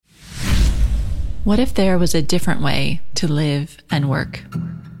What if there was a different way to live and work?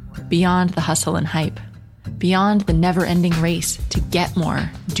 Beyond the hustle and hype, beyond the never-ending race to get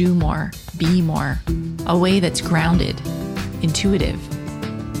more, do more, be more. A way that's grounded, intuitive,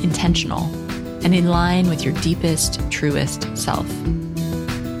 intentional, and in line with your deepest, truest self.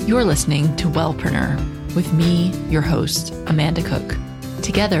 You're listening to Wellpreneur with me, your host, Amanda Cook.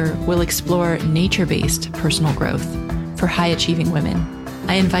 Together, we'll explore nature-based personal growth for high-achieving women.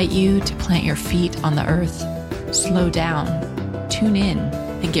 I invite you to plant your feet on the earth, slow down, tune in,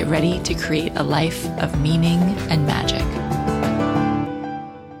 and get ready to create a life of meaning and magic.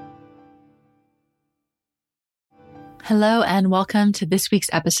 Hello, and welcome to this week's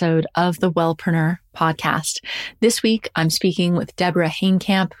episode of the Wellpreneur podcast. This week, I'm speaking with Deborah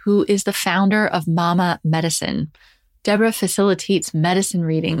Haenkamp, who is the founder of Mama Medicine. Deborah facilitates medicine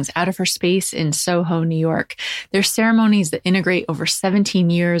readings out of her space in Soho, New York. They're ceremonies that integrate over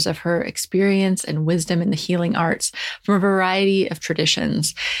 17 years of her experience and wisdom in the healing arts from a variety of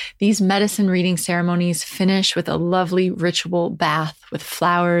traditions. These medicine reading ceremonies finish with a lovely ritual bath with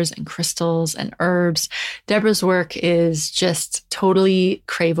flowers and crystals and herbs. Deborah's work is just totally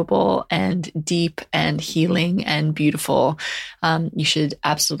craveable and deep and healing and beautiful. You should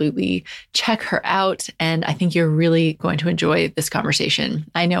absolutely check her out, and I think you're really going to enjoy this conversation.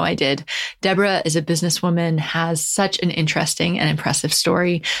 I know I did. Deborah is a businesswoman, has such an interesting and impressive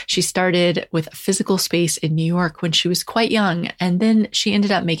story. She started with a physical space in New York when she was quite young, and then she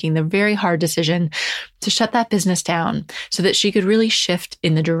ended up making the very hard decision to shut that business down so that she could really shift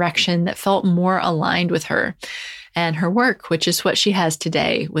in the direction that felt more aligned with her and her work, which is what she has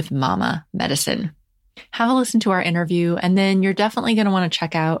today with Mama Medicine. Have a listen to our interview, and then you're definitely going to want to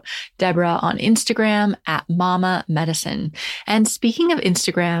check out Deborah on Instagram at Mama Medicine. And speaking of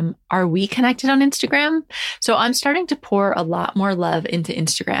Instagram, are we connected on Instagram? So I'm starting to pour a lot more love into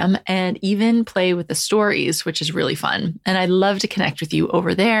Instagram and even play with the stories, which is really fun. And I'd love to connect with you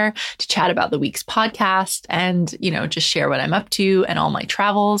over there to chat about the week's podcast and, just share what I'm up to and all my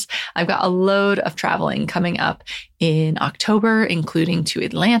travels. I've got a load of traveling coming up in October, including to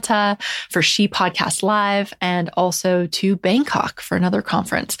Atlanta for She Podcast Live and also to Bangkok for another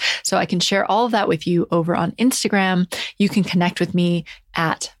conference. So I can share all of that with you over on Instagram. You can connect with me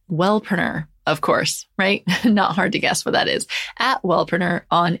at Wellpreneur, of course, right? Not hard to guess what that is, at Wellpreneur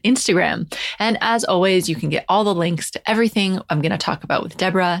on Instagram. And as always, you can get all the links to everything I'm going to talk about with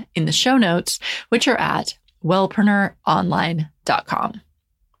Deborah in the show notes, which are at wellpreneuronline.com.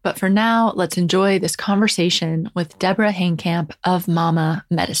 But for now, let's enjoy this conversation with Deborah Haenkamp of Mama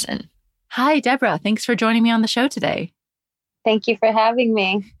Medicine. Hi, Deborah. Thanks for joining me on the show today. Thank you for having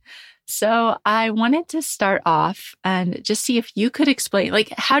me. So I wanted to start off and just see if you could explain,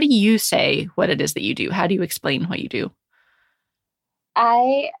 how do you say what it is that you do? How do you explain what you do?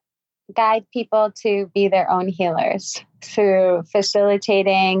 I guide people to be their own healers through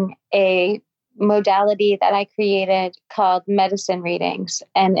facilitating a modality that I created called medicine readings.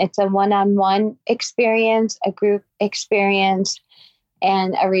 And it's a one-on-one experience, a group experience,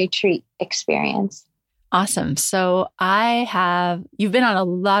 and a retreat experience. Awesome. So you've been on a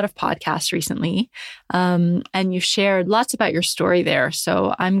lot of podcasts recently, and you've shared lots about your story there.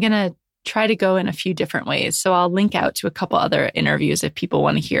 So I'm going to try to go in a few different ways. So I'll link out to a couple other interviews if people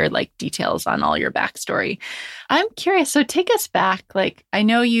want to hear details on all your backstory. I'm curious. So take us back. I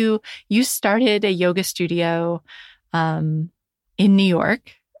know you started a yoga studio in New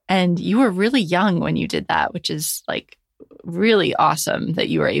York, and you were really young when you did that, which is really awesome that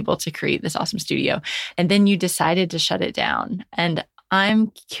you were able to create this awesome studio. And then you decided to shut it down. And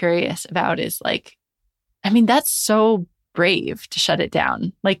I'm curious about that's so brave to shut it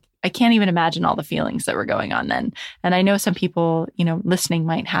down. I can't even imagine all the feelings that were going on then. And I know some people, listening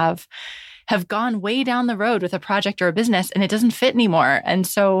might have gone way down the road with a project or a business and it doesn't fit anymore. And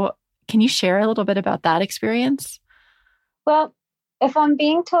so can you share a little bit about that experience? Well, if I'm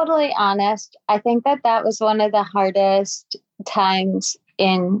being totally honest, I think that was one of the hardest times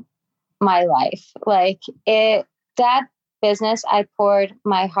in my life. That business, I poured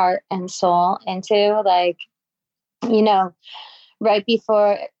my heart and soul into, right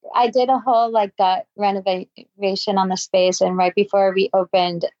before I did a whole gut renovation on the space. And right before we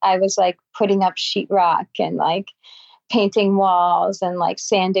opened, I was putting up sheetrock and painting walls and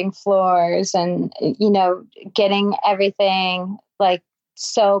sanding floors and, getting everything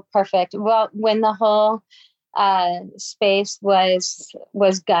so perfect. Well, when the whole space was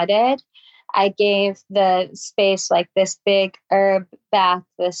gutted, I gave the space this big herb bath,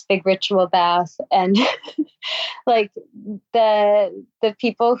 this big ritual bath. And the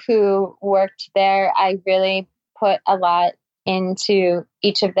people who worked there, I really put a lot into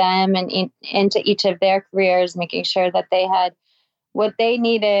each of them and into each of their careers, making sure that they had what they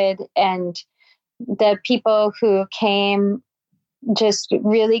needed. And the people who came just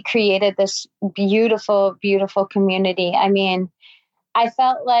really created this beautiful, beautiful community. I mean, I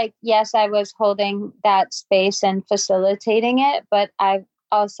felt like, yes, I was holding that space and facilitating it, but I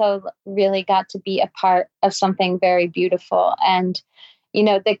also really got to be a part of something very beautiful. And,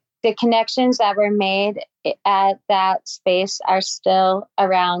 the connections that were made at that space are still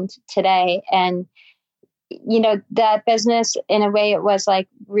around today. And, that business, in a way, it was like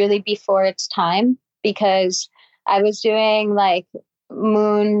really before its time, because I was doing like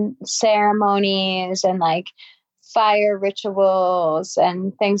moon ceremonies and like fire rituals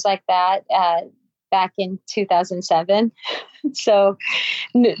and things like that back in 2007. So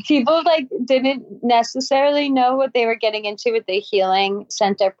people like didn't necessarily know what they were getting into with the healing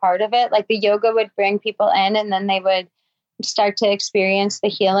center part of it. Like the yoga would bring people in and then they would start to experience the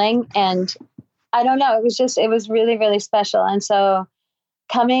healing. And I don't know, it was really, really special. And so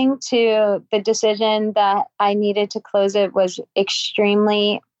coming to the decision that I needed to close it was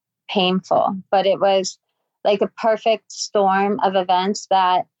extremely painful, but it was like a perfect storm of events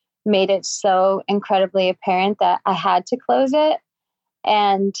that made it so incredibly apparent that I had to close it.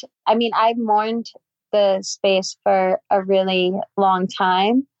 And I mean, I mourned the space for a really long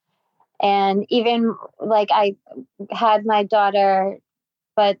time. And even like I had my daughter,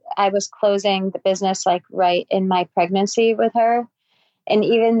 but I was closing the business like right in my pregnancy with her. And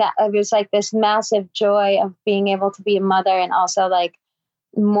even that, it was like this massive joy of being able to be a mother and also like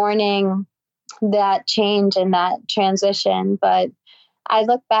mourning that change and that transition. But I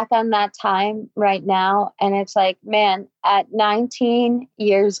look back on that time right now and it's like, man, at 19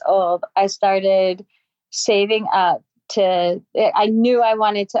 years old, I started saving up I knew I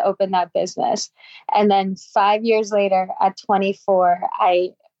wanted to open that business. And then 5 years later at 24,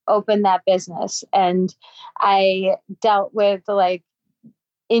 I opened that business and I dealt with like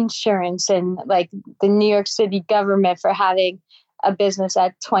insurance and like the New York City government for having a business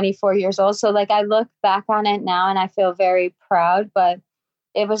at 24 years old. So like I look back on it now and I feel very proud, but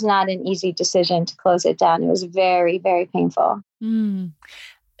it was not an easy decision to close it down. It was very, very painful. Mm.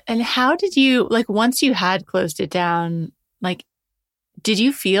 And how did you, like, once you had closed it down, like, did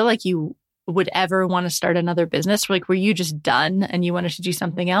you feel like you would ever want to start another business? Like, were you just done and you wanted to do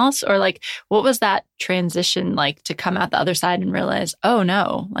something else? Or like, what was that transition like to come out the other side and realize, oh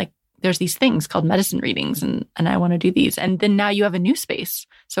no, like there's these things called medicine readings and I want to do these. And then now you have a new space.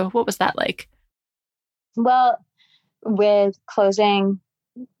 So what was that like? Well, with closing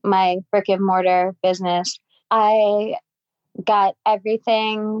my brick and mortar business, I got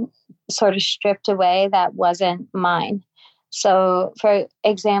everything sort of stripped away that wasn't mine. So for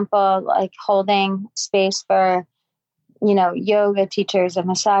example, like holding space for, yoga teachers and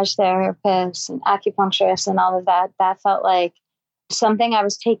massage therapists and acupuncturists and all of that, that felt like something I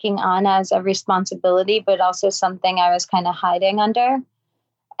was taking on as a responsibility, but also something I was kind of hiding under.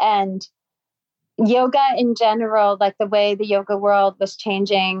 And yoga in general, like the way the yoga world was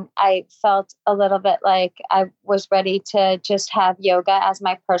changing, I felt a little bit like I was ready to just have yoga as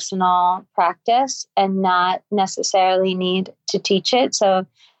my personal practice and not necessarily need to teach it. So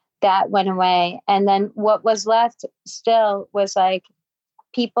that went away. And then what was left still was like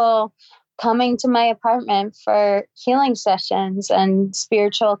people coming to my apartment for healing sessions and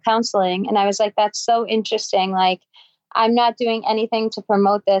spiritual counseling. And I was like, that's so interesting. Like, I'm not doing anything to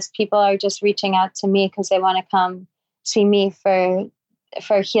promote this. People are just reaching out to me because they want to come see me for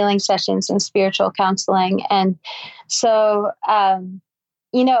healing sessions and spiritual counseling. And so,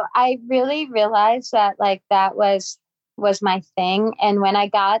 I really realized that like that was my thing. And when I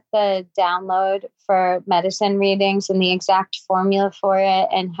got the download for medicine readings and the exact formula for it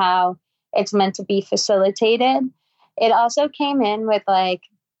and how it's meant to be facilitated, it also came in with like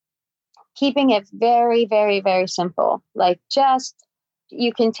keeping it very, very, very simple. Like just,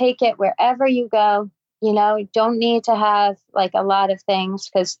 you can take it wherever you go, don't need to have like a lot of things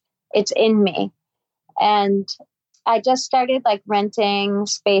because it's in me. And I just started like renting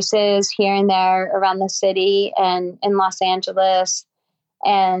spaces here and there around the city and in Los Angeles.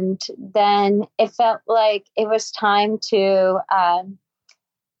 And then it felt like it was time to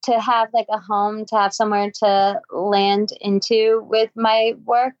have like a home, to have somewhere to land into with my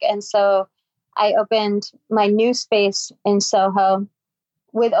work. And so I opened my new space in Soho.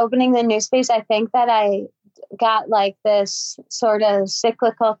 With opening the new space, I think that I got like this sort of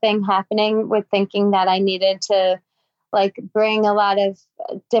cyclical thing happening with thinking that I needed to like bring a lot of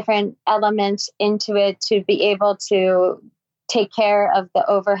different elements into it to be able to take care of the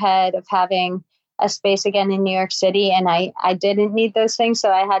overhead of having a space again in New York City, and I didn't need those things.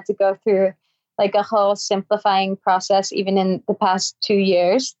 So I had to go through like a whole simplifying process, even in the past 2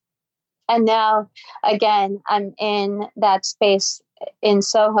 years. And now, again, I'm in that space in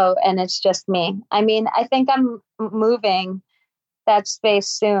Soho, and it's just me. I mean, I think I'm moving that space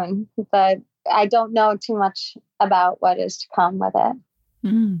soon, but I don't know too much about what is to come with it.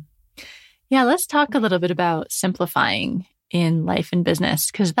 Mm. Yeah, let's talk a little bit about simplifying in life and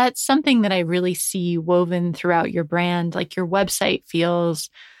business, because that's something that I really see woven throughout your brand. Like your website feels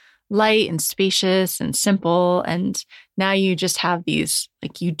light and spacious and simple. And now you just have these,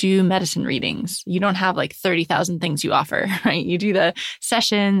 like you do medicine readings. You don't have like 30,000 things you offer, right? You do the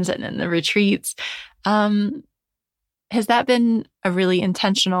sessions and then the retreats. Has that been a really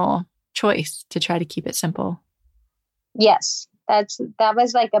intentional choice to try to keep it simple? Yes, that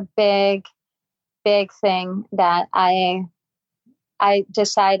was like a big thing that I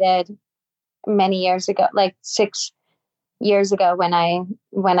decided many years ago, like 6 years ago, when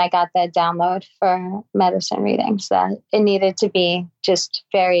I got that download for medicine readings, that it needed to be just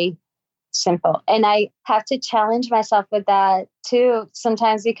very simple. And I have to challenge myself with that too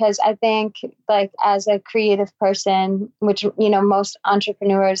sometimes, because I think like as a creative person, which, most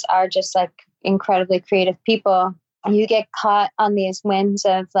entrepreneurs are just like incredibly creative people, you get caught on these winds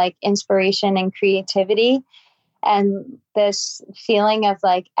of like inspiration and creativity. And this feeling of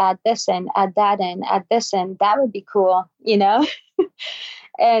like, add this in, add that in, add this in, that would be cool,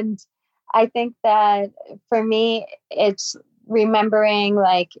 And I think that for me, it's remembering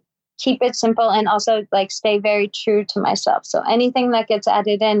like, keep it simple and also like stay very true to myself. So anything that gets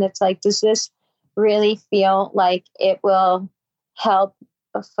added in, it's like, does this really feel like it will help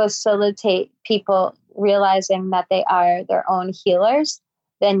facilitate people realizing that they are their own healers?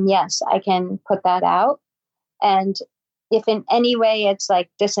 Then yes, I can put that out. And if in any way it's like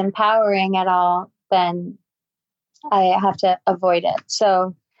disempowering at all, then I have to avoid it.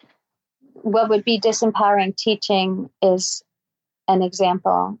 So what would be disempowering teaching is an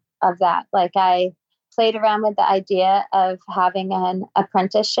example of that. Like I played around with the idea of having an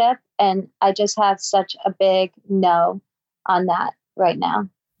apprenticeship, and I just have such a big no on that right now.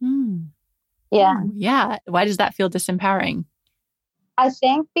 Yeah. Oh, yeah. Why does that feel disempowering? I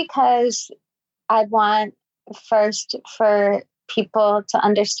think because I want first for people to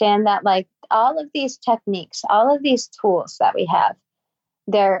understand that like all of these techniques, all of these tools that we have,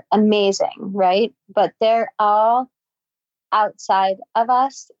 they're amazing, right? But they're all outside of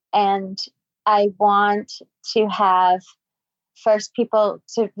us. And I want to have first people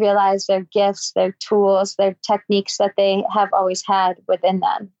to realize their gifts, their tools, their techniques that they have always had within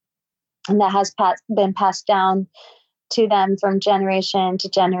them. And that has been passed down to them from generation to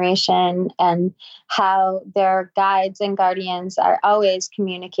generation, and how their guides and guardians are always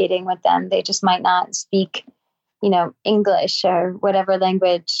communicating with them. They just might not speak, English or whatever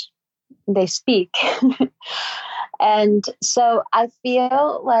language they speak. And so I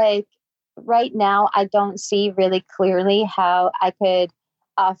feel like right now, I don't see really clearly how I could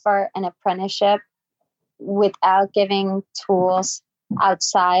offer an apprenticeship without giving tools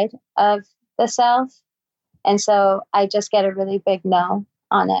outside of the self. And so I just get a really big no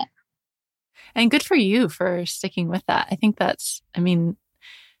on it. And good for you for sticking with that. I think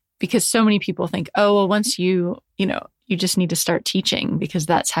because so many people think, oh, well, once you just need to start teaching because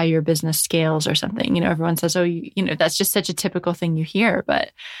that's how your business scales or something. Everyone says, oh, that's just such a typical thing you hear.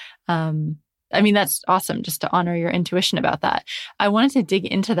 But that's awesome just to honor your intuition about that. I wanted to dig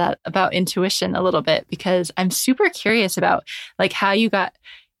into that about intuition a little bit, because I'm super curious about like how you got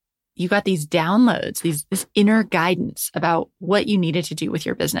these downloads, this inner guidance about what you needed to do with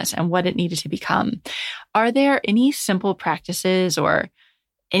your business and what it needed to become. Are there any simple practices or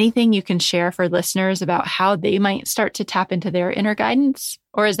anything you can share for listeners about how they might start to tap into their inner guidance?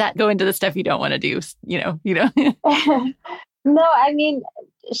 Or is that go into the stuff you don't want to do? No, I mean,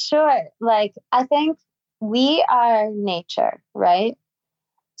 sure. Like, I think we are nature, right?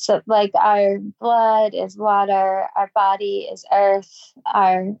 So like our blood is water, our body is earth,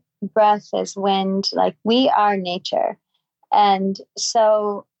 our breath is wind. Like we are nature. And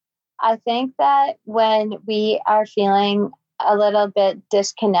so I think that when we are feeling a little bit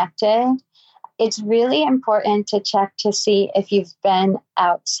disconnected, it's really important to check to see if you've been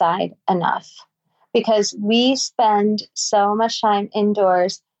outside enough, because we spend so much time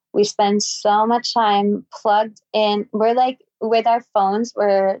indoors. We spend so much time plugged in. We're like with our phones,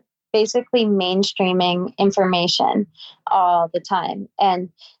 we're basically mainstreaming information all the time. And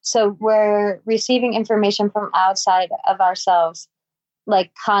so we're receiving information from outside of ourselves,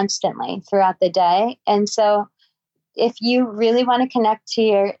 like constantly throughout the day. And so if you really want to connect to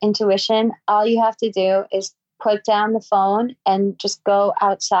your intuition, all you have to do is put down the phone and just go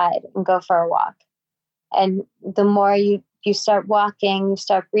outside and go for a walk. And the more you start walking, you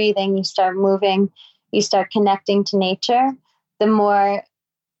start breathing, you start moving, you start connecting to nature, the more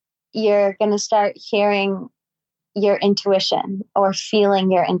you're going to start hearing your intuition or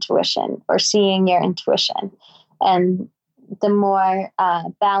feeling your intuition or seeing your intuition. And the more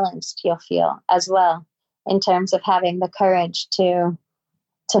balanced you'll feel as well in terms of having the courage to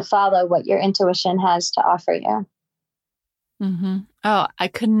follow what your intuition has to offer you. Mm-hmm. Oh, I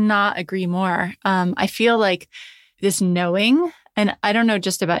could not agree more. I feel like this knowing, and I don't know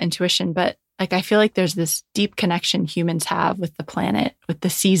just about intuition, but like I feel like there's this deep connection humans have with the planet, with the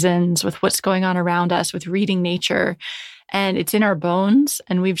seasons, with what's going on around us, with reading nature. And it's in our bones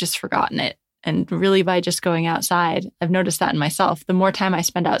and we've just forgotten it. And really by just going outside, I've noticed that in myself. The more time I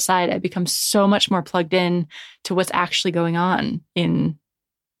spend outside, I become so much more plugged in to what's actually going on in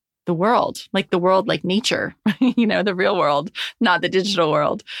the world, like nature, the real world, not the digital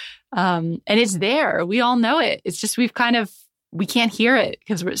world. And it's there. We all know it. It's just we can't hear it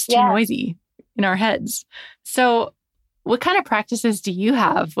because it's too noisy in our heads. So what kind of practices do you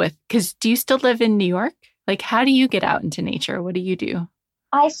have because do you still live in New York? Like, how do you get out into nature? What do you do?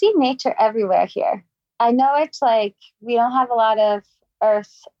 I see nature everywhere here. I know it's like we don't have a lot of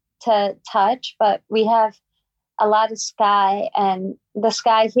earth to touch, but we have a lot of sky, and the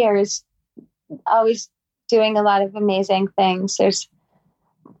sky here is always doing a lot of amazing things. There's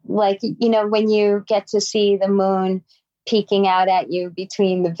like, when you get to see the moon peeking out at you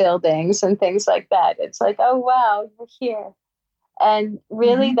between the buildings and things like that, it's like, oh, wow, you're here. And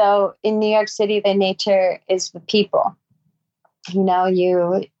really, though, in New York City, the nature is the people.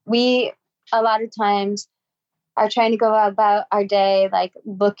 We a lot of times are trying to go about our day, like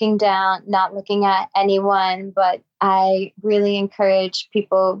looking down, not looking at anyone. But I really encourage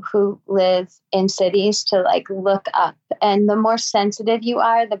people who live in cities to like look up. And the more sensitive you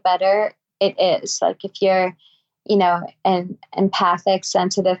are, the better it is. Like if you're, an empathic,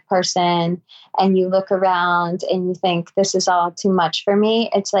 sensitive person and you look around and you think this is all too much for me,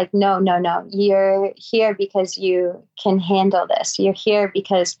 it's like, no. You're here because you can handle this. You're here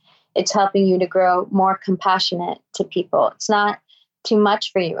because it's helping you to grow more compassionate to people. It's not too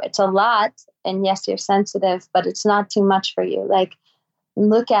much for you. It's a lot. And yes, you're sensitive, but it's not too much for you. Like,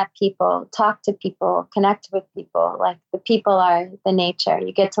 look at people, talk to people, connect with people. Like, the people are the nature.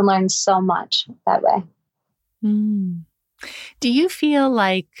 You get to learn so much that way. Mm. Do you feel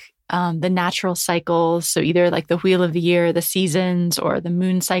like the natural cycles, so either like the wheel of the year, the seasons, or the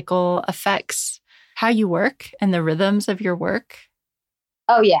moon cycle affects how you work and the rhythms of your work?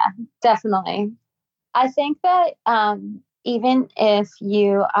 Oh, yeah, definitely. I think that even if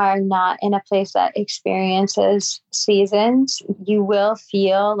you are not in a place that experiences seasons, you will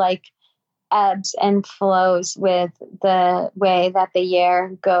feel like ebbs and flows with the way that the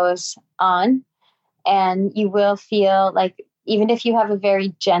year goes on. And you will feel like, even if you have a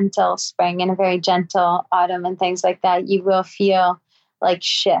very gentle spring and a very gentle autumn and things like that, you will feel like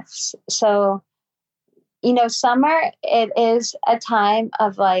shifts. So, summer, it is a time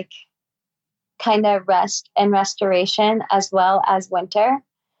of like kind of rest and restoration, as well as winter.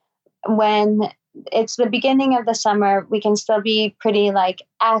 When it's the beginning of the summer, we can still be pretty like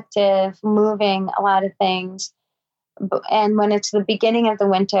active, moving a lot of things. And when it's the beginning of the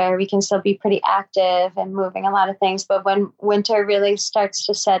winter, we can still be pretty active and moving a lot of things. But when winter really starts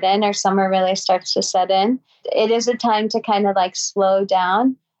to set in, or summer really starts to set in, it is a time to kind of like slow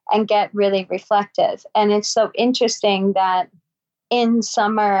down and get really reflective. And it's so interesting that in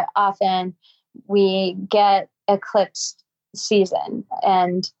summer, often we get eclipse season,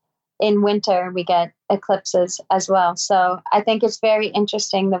 and in winter, we get eclipses as well. So I think it's very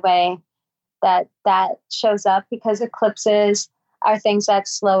interesting the way that shows up, because eclipses are things that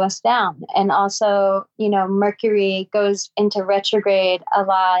slow us down. And also, Mercury goes into retrograde a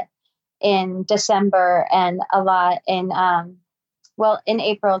lot in December, and a lot in in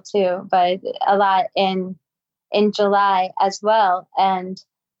April too, but a lot in July as well. And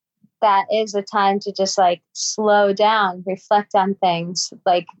that is a time to just like slow down, reflect on things,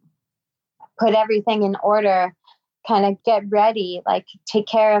 like put everything in order, kind of get ready, like take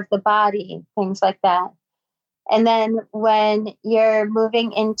care of the body, things like that. And then when you're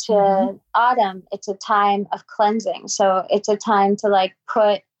moving into autumn, it's a time of cleansing. So it's a time to like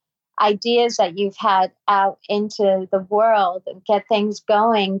put ideas that you've had out into the world and get things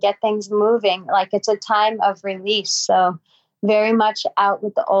going, get things moving. Like, it's a time of release. So very much out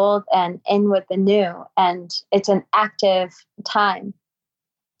with the old and in with the new. And it's an active time.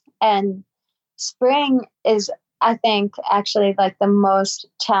 And spring is I think actually like the most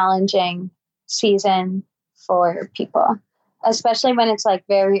challenging season for people, especially when it's like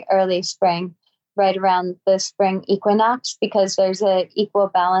very early spring, right around the spring equinox, because there's an equal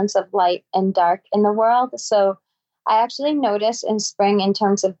balance of light and dark in the world. So I actually notice in spring, in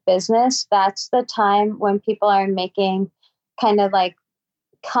terms of business, that's the time when people are making kind of like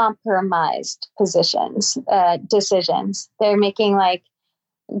compromised decisions. They're making like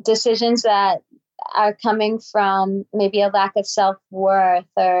decisions that are coming from maybe a lack of self-worth,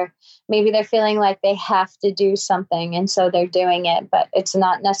 or maybe they're feeling like they have to do something, and so they're doing it, but it's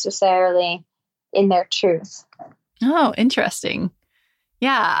not necessarily in their truth. Oh, interesting.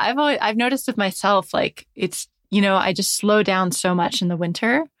 Yeah, I've noticed with myself, like it's, I just slow down so much in the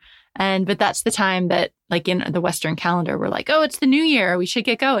winter. But that's the time that, like in the Western calendar, we're like, oh, it's the new year, we should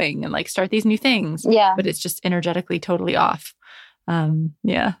get going and like start these new things. Yeah. But it's just energetically totally off.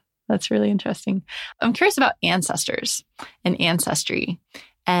 Yeah, that's really interesting. I'm curious about ancestors and ancestry.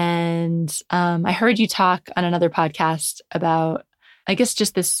 And I heard you talk on another podcast about, I guess,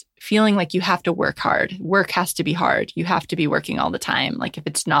 just this feeling like you have to work hard. Work has to be hard. You have to be working all the time. Like if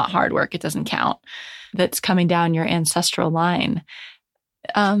it's not hard work, it doesn't count. That's coming down your ancestral line.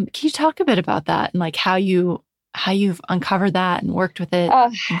 Can you talk a bit about that and like how you've uncovered that and worked with it,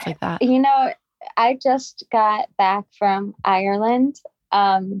 things like that? I just got back from Ireland,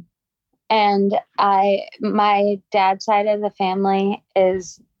 and my dad's side of the family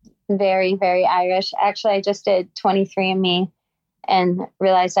is very, very Irish. Actually, I just did 23andMe and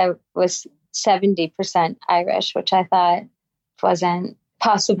realized I was 70% Irish, which I thought wasn't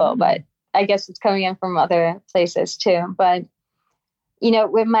possible, but I guess it's coming in from other places too. But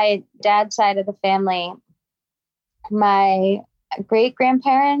with my dad's side of the family, my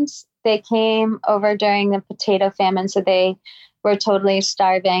great-grandparents, they came over during the potato famine, so they were totally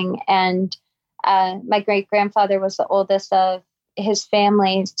starving. And my great-grandfather was the oldest of his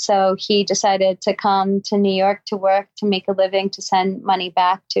family, so he decided to come to New York to work, to make a living, to send money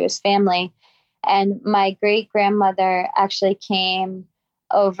back to his family. And my great-grandmother actually came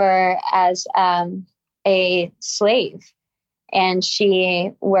over as a slave. And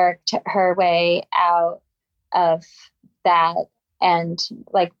she worked her way out of that and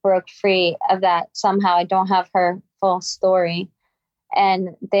like broke free of that somehow. I don't have her full story.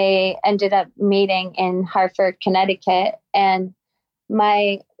 And they ended up meeting in Hartford, Connecticut. And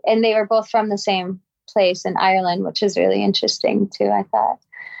they were both from the same place in Ireland, which is really interesting too, I thought.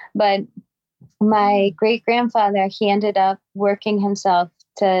 But my great grandfather, he ended up working himself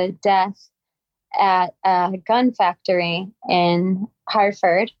to death at a gun factory in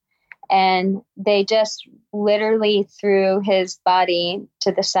Hartford, and they just literally threw his body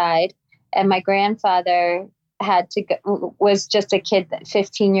to the side. And my grandfather was just a kid,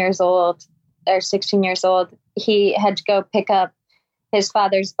 15 years old or 16 years old. He had to go pick up his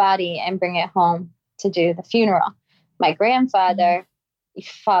father's body and bring it home to do the funeral. My grandfather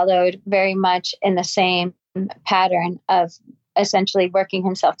followed very much in the same pattern of essentially working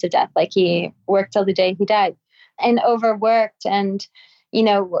himself to death. Like he worked till the day he died and overworked and,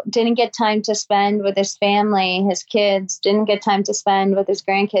 didn't get time to spend with his family, his kids, didn't get time to spend with his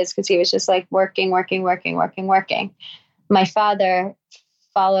grandkids because he was just like working. My father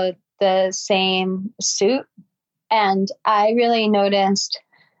followed the same suit. And I really noticed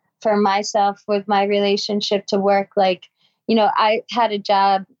for myself with my relationship to work, like, I had a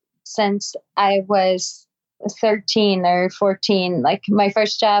job since I was 13 or 14. Like my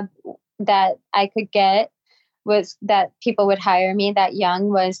first job that I could get was that people would hire me that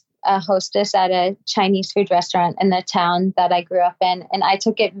young was a hostess at a Chinese food restaurant in the town that I grew up in. And I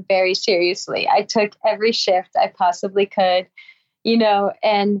took it very seriously. I took every shift I possibly could,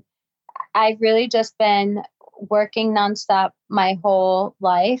 and I've really just been working nonstop my whole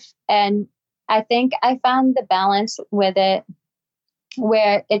life. And I think I found the balance with it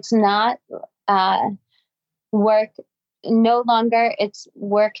where it's not work. No longer it's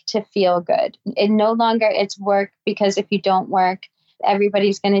work to feel good. And no longer it's work because if you don't work,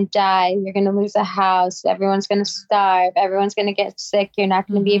 everybody's going to die. You're going to lose a house. Everyone's going to starve. Everyone's going to get sick. You're not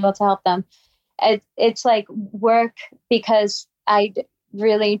going to be able to help them. It's like work because I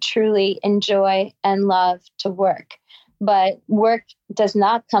really, truly enjoy and love to work. But work does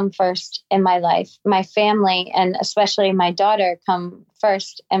not come first in my life. My family and especially my daughter come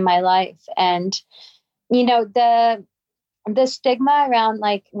first in my life. And, the stigma around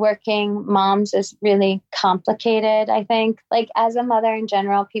like working moms is really complicated, I think. Like as a mother in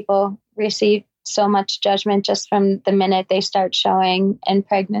general, people receive so much judgment just from the minute they start showing in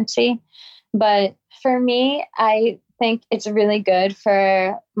pregnancy. But for me, I think it's really good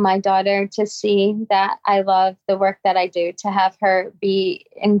for my daughter to see that I love the work that I do, to have her be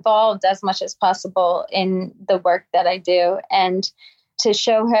involved as much as possible in the work that I do, and to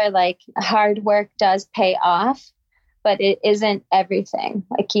show her like hard work does pay off, but it isn't everything.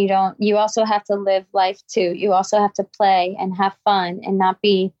 Like you also have to live life too. You also have to play and have fun and not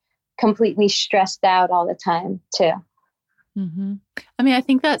be completely stressed out all the time too. Mm-hmm. I mean, I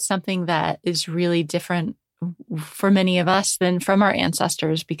think that's something that is really different for many of us than from our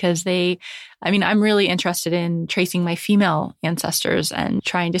ancestors, because I'm really interested in tracing my female ancestors and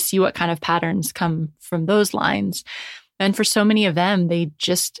trying to see what kind of patterns come from those lines. And for so many of them,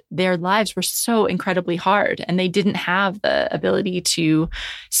 their lives were so incredibly hard, and they didn't have the ability to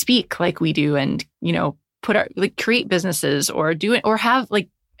speak like we do and, create businesses or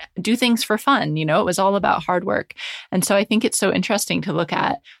do things for fun. It was all about hard work. And so I think it's so interesting to look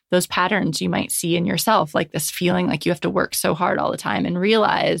at those patterns you might see in yourself, like this feeling like you have to work so hard all the time, and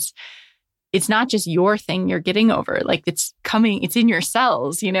realize it's not just your thing you're getting over. Like it's in your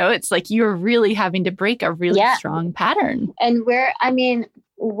cells, it's like you're really having to break a really strong pattern. And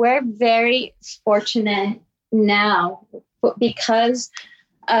we're very fortunate now because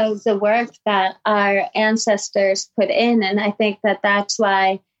of the work that our ancestors put in. And I think that that's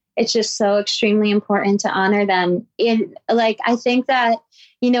why it's just so extremely important to honor them. I think that,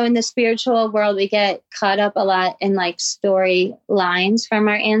 in the spiritual world, we get caught up a lot in like story lines from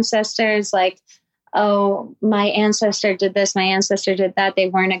our ancestors. Like, oh, my ancestor did this, my ancestor did that. They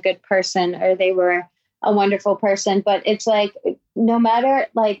weren't a good person, or they were a wonderful person. But it's like, no matter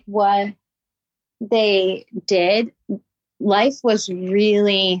like what they did, life was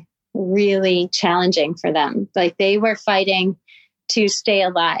really, really challenging for them. Like they were fighting to stay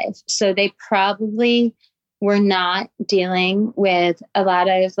alive. So they probably were not dealing with a lot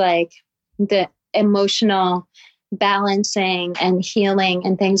of like the emotional balancing and healing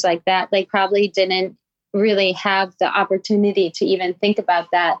and things like that. They probably didn't really have the opportunity to even think about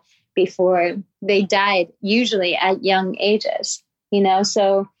that before they died, usually at young ages,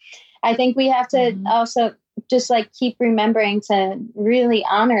 So I think we have to also just like keep remembering to really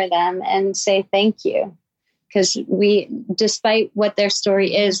honor them and say thank you. Because despite what their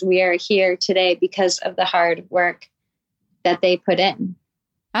story is, we are here today because of the hard work that they put in.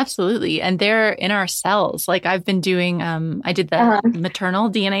 Absolutely. And they're in our cells. Like I've been doing, I did the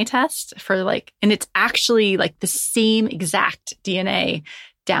maternal DNA test and it's actually like the same exact DNA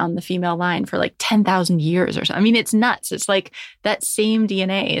down the female line for like 10,000 years or so. I mean, it's nuts. It's like that same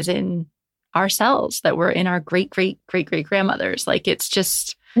DNA is in our cells that were in our great, great, great, great grandmothers. Like it's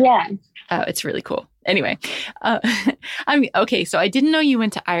just, it's really cool. Anyway, okay. So I didn't know you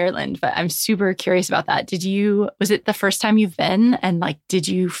went to Ireland, but I'm super curious about that. Was it the first time you've been? And like, did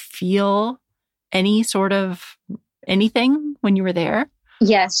you feel any sort of anything when you were there?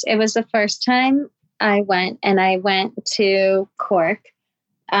 Yes, it was the first time I went, and I went to Cork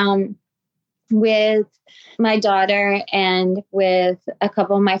with my daughter and with a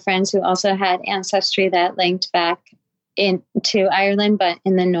couple of my friends who also had ancestry that linked back into Ireland, but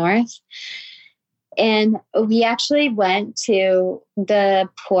in the north. And we actually went to the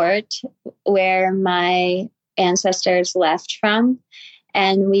port where my ancestors left from,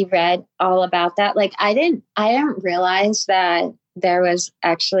 and we read all about that. Like I didn't realize that there was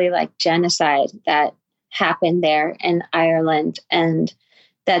actually like genocide that happened there in Ireland, and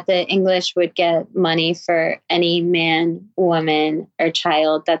that the English would get money for any man, woman, or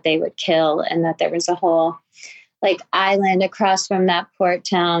child that they would kill, and that there was a whole like island across from that port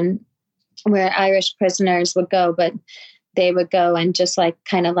town where Irish prisoners would go, but they would go and just like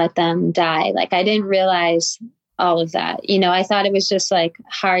kind of let them die. Like I didn't realize all of that. I thought it was just like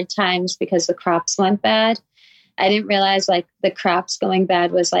hard times because the crops went bad. I didn't realize like the crops going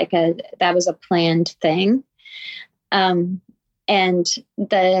bad was that was a planned thing. And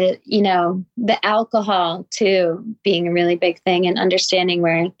the alcohol too being a really big thing, and understanding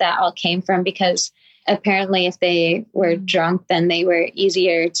where that all came from, because apparently if they were drunk, then they were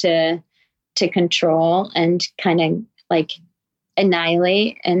easier to control and kind of like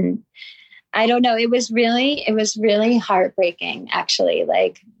annihilate. And I don't know, it was really heartbreaking, actually.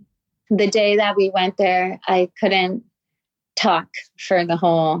 Like the day that we went there, I couldn't talk for the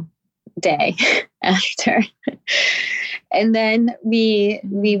whole day after. And then we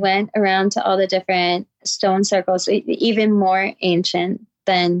went around to all the different stone circles, even more ancient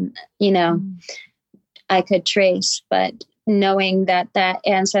than, I could trace, but knowing that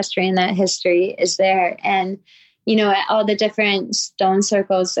ancestry and that history is there. And, at all the different stone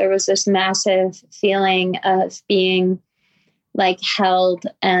circles, there was this massive feeling of being like held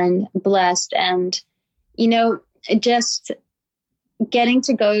and blessed. And, just getting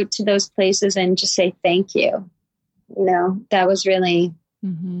to go to those places and just say thank you. That was really,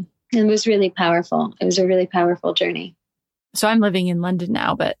 it was really powerful. It was a really powerful journey. So I'm living in London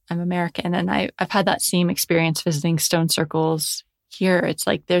now, but I'm American, and I've had that same experience visiting stone circles here. It's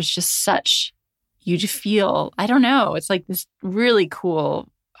like there's just such, you just feel, I don't know, it's like this really cool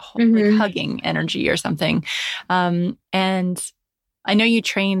like hugging energy or something. And I know you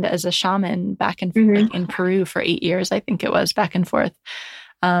trained as a shaman back and like in Peru for 8 years, I think it was, back and forth.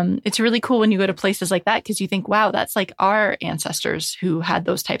 It's really cool when you go to places like that because you think, wow, that's like our ancestors who had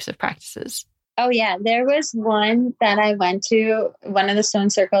those types of practices. Oh, yeah. There was one that I went to, one of the stone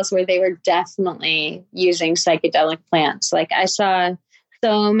circles where they were definitely using psychedelic plants. Like I saw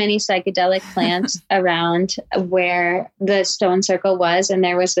so many psychedelic plants around where the stone circle was. And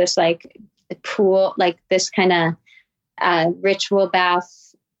there was this like pool, like this kind of ritual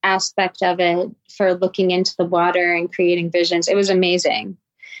bath aspect of it for looking into the water and creating visions. It was amazing.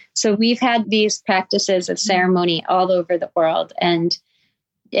 So we've had these practices of ceremony all over the world. And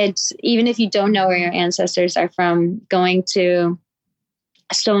it's, even if you don't know where your ancestors are from, going to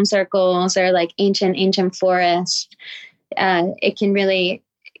stone circles or like ancient forests, it can really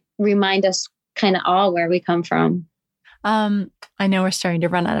remind us kind of all where we come from. I know we're starting to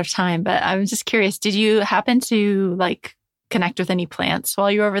run out of time, but I was just curious, did you happen to like connect with any plants while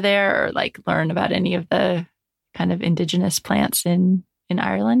you were over there, or like learn about any of the kind of indigenous plants in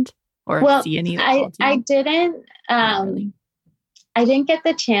Ireland, or see any? I didn't. Really. I didn't get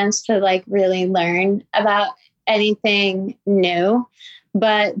the chance to like really learn about anything new,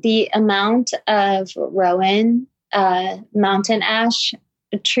 but the amount of rowan, mountain ash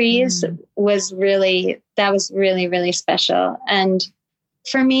trees was really, really special. And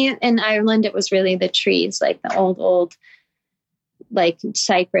for me in Ireland, it was really the trees, like the old, like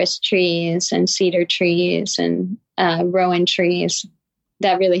cypress trees and cedar trees and rowan trees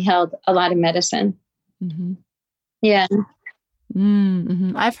that really held a lot of medicine. Yeah.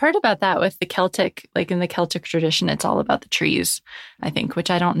 I've heard about that with the Celtic, like in the Celtic tradition, it's all about the trees, I think, which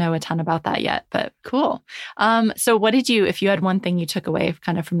I don't know a ton about that yet, but cool. So what did you, if you had one thing you took away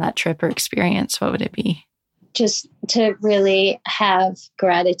kind of from that trip or experience, what would it be? Just to really have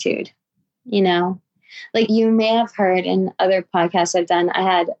gratitude, like you may have heard in other podcasts I've done, I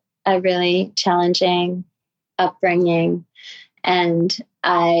had a really challenging upbringing, and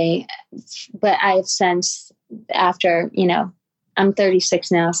I've since, after, I'm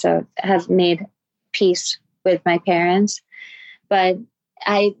 36 now, so have made peace with my parents, but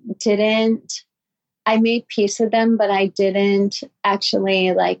I made peace with them, but I didn't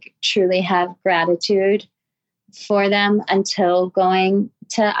actually like truly have gratitude for them until going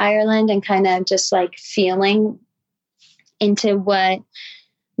to Ireland and kind of just like feeling into what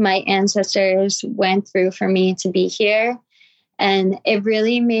my ancestors went through for me to be here. And it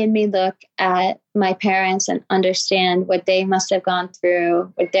really made me look at my parents and understand what they must have gone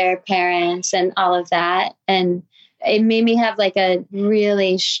through with their parents and all of that. And it made me have like a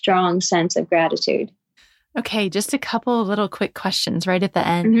really strong sense of gratitude. Okay, just a couple of little quick questions right at the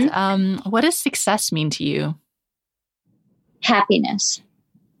end. What does success mean to you? Happiness.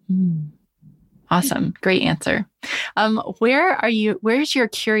 Awesome. Great answer. Where's your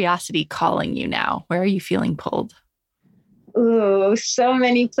curiosity calling you now? Where are you feeling pulled? Ooh, so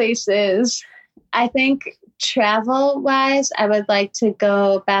many places. I think travel-wise, I would like to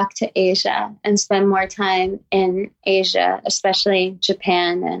go back to Asia and spend more time in Asia, especially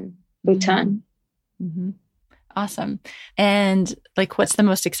Japan and Bhutan. Awesome. And like, what's the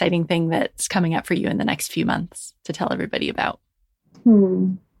most exciting thing that's coming up for you in the next few months to tell everybody about?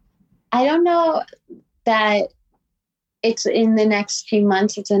 I don't know that it's in the next few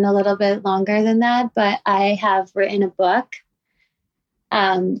months. It's in a little bit longer than that, but I have written a book.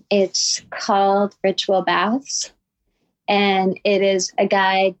 It's called Ritual Baths, and it is a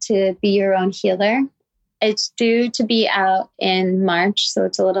guide to be your own healer. It's due to be out in March, so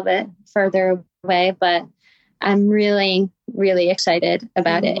it's a little bit further away, but I'm really, really excited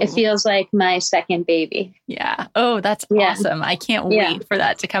about it. It feels like my second baby. Yeah. Oh, that's awesome. I can't wait for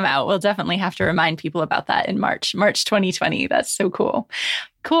that to come out. We'll definitely have to remind people about that in March 2020. That's so cool.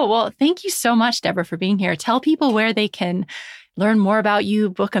 Cool. Well, thank you so much, Deborah, for being here. Tell people where they can learn more about you,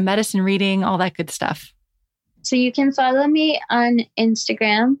 book a medicine reading, all that good stuff. So you can follow me on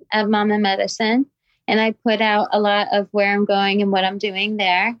Instagram at Mama Medicine, and I put out a lot of where I'm going and what I'm doing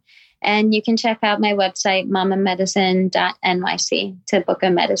there. And you can check out my website, mamamedicine.nyc, to book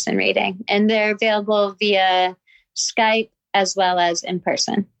a medicine reading. And they're available via Skype as well as in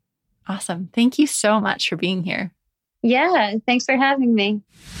person. Awesome. Thank you so much for being here. Yeah, thanks for having me.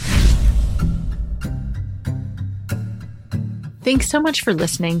 Thanks so much for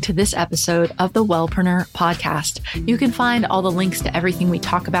listening to this episode of the Wellpreneur podcast. You can find all the links to everything we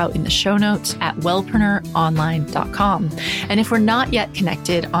talk about in the show notes at wellpreneuronline.com. And if we're not yet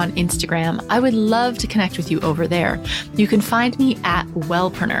connected on Instagram, I would love to connect with you over there. You can find me at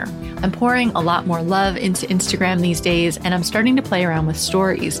Wellpreneur. I'm pouring a lot more love into Instagram these days, and I'm starting to play around with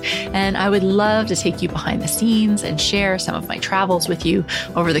stories. And I would love to take you behind the scenes and share some of my travels with you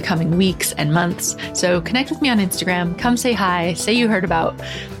over the coming weeks and months. So connect with me on Instagram, come say hi, say you heard about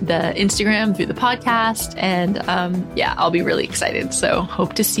the Instagram through the podcast, and I'll be really excited. So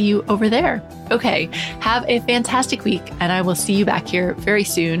hope to see you over there. Okay, have a fantastic week, and I will see you back here very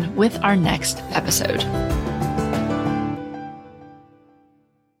soon with our next episode.